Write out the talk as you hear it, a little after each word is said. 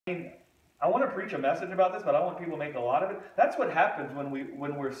mean, I want to preach a message about this, but I want people to make a lot of it. That's what happens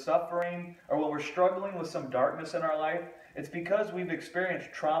when we're suffering or when we're struggling with some darkness in our life. It's because we've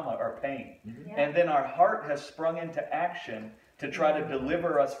experienced trauma or pain. Mm-hmm. And then our heart has sprung into action to try to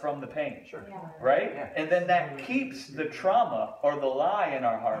deliver us from the pain. Sure. Yeah. Right? Yeah. And then that keeps the trauma or the lie in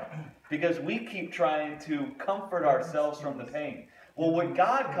our heart because we keep trying to comfort ourselves from the pain. Well, what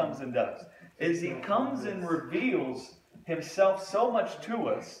God comes and does is He comes and reveals Himself so much to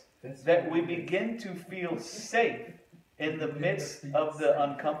us that we begin to feel safe in the midst of the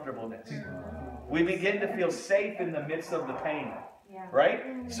uncomfortableness. We begin to feel safe in the midst of the pain.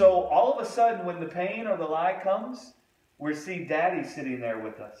 Right? So all of a sudden when the pain or the lie comes, we see Daddy sitting there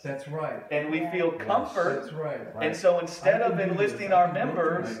with us. That's right. And we feel comfort. That's right. And so instead of enlisting our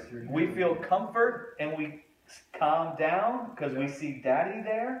members, we feel comfort and we calm down because we see Daddy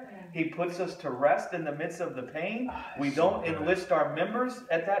there. He puts us to rest in the midst of the pain. We don't enlist our members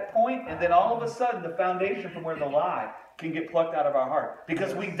at that point, and then all of a sudden the foundation from where the lie can get plucked out of our heart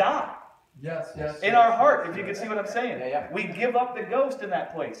because we die. Yes. In our heart, if you can see what I'm saying. We give up the ghost in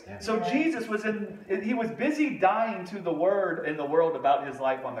that place. So Jesus he was busy dying to the word in the world about His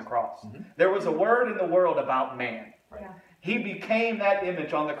life on the cross. There was a word in the world about man. He became that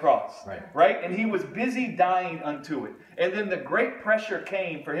image on the cross, right? And He was busy dying unto it. And then the great pressure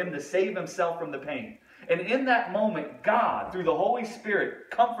came for Him to save Himself from the pain. And in that moment, God, through the Holy Spirit,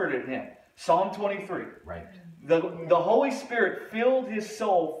 comforted Him. Psalm 23. Right. The Holy Spirit filled His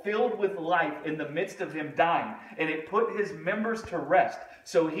soul, filled with life in the midst of Him dying. And it put His members to rest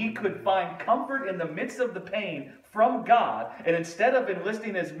so He could find comfort in the midst of the pain from God. And instead of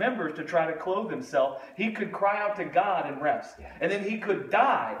enlisting His members to try to clothe Himself, He could cry out to God and rest. And then He could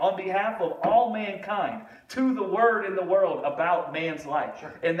die on behalf of all mankind to the word in the world about man's life.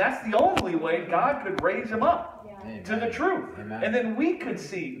 And that's the only way God could raise Him up. To the truth. Amen. And then we could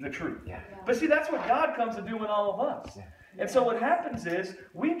see the truth. But see, that's what God comes to do in all of us. And so what happens is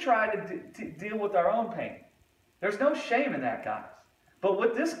we try to deal with our own pain. There's no shame in that, guys. But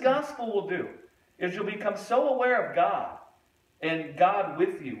what this gospel will do is you'll become so aware of God and God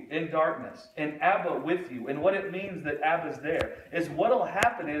with you in darkness and Abba with you. And what it means that Abba's there is what will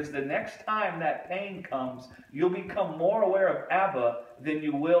happen is the next time that pain comes, you'll become more aware of Abba than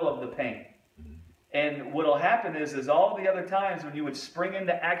you will of the pain. And what will happen is all the other times when you would spring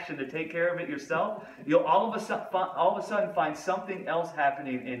into action to take care of it yourself, you'll all of a sudden find something else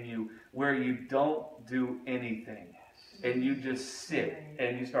happening in you where you don't do anything. And you just sit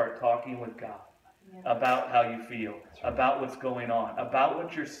and you start talking with God about how you feel, about what's going on, about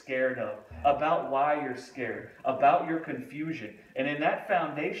what you're scared of, about why you're scared, about your confusion. And in that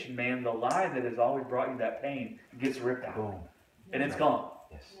foundation, man, the lie that has always brought you that pain gets ripped out. Boom. And it's gone.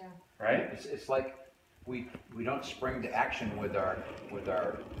 Yes. Right? It's like we don't spring to action with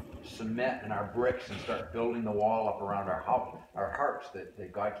our cement and our bricks and start building the wall up around our house, our hearts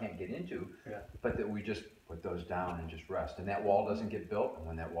that God can't get into, but that we just put those down and just rest. And that wall doesn't get built, and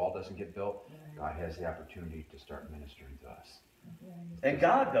when that wall doesn't get built, God has the opportunity to start ministering to us. And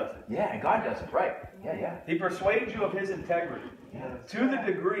God does it. Yeah, and God does it, right. Yeah. He persuades you of His integrity. To the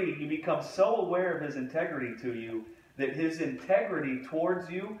degree you become so aware of His integrity to you that His integrity towards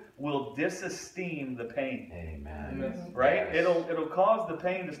you will disesteem the pain. Amen. Right? Yes. It'll cause the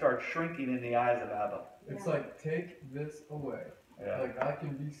pain to start shrinking in the eyes of Abba. It's like, take this away. Like, I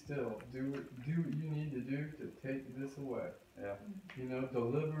can be still. Do what you need to do to take this away. You know,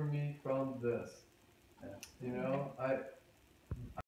 deliver me from this. You know,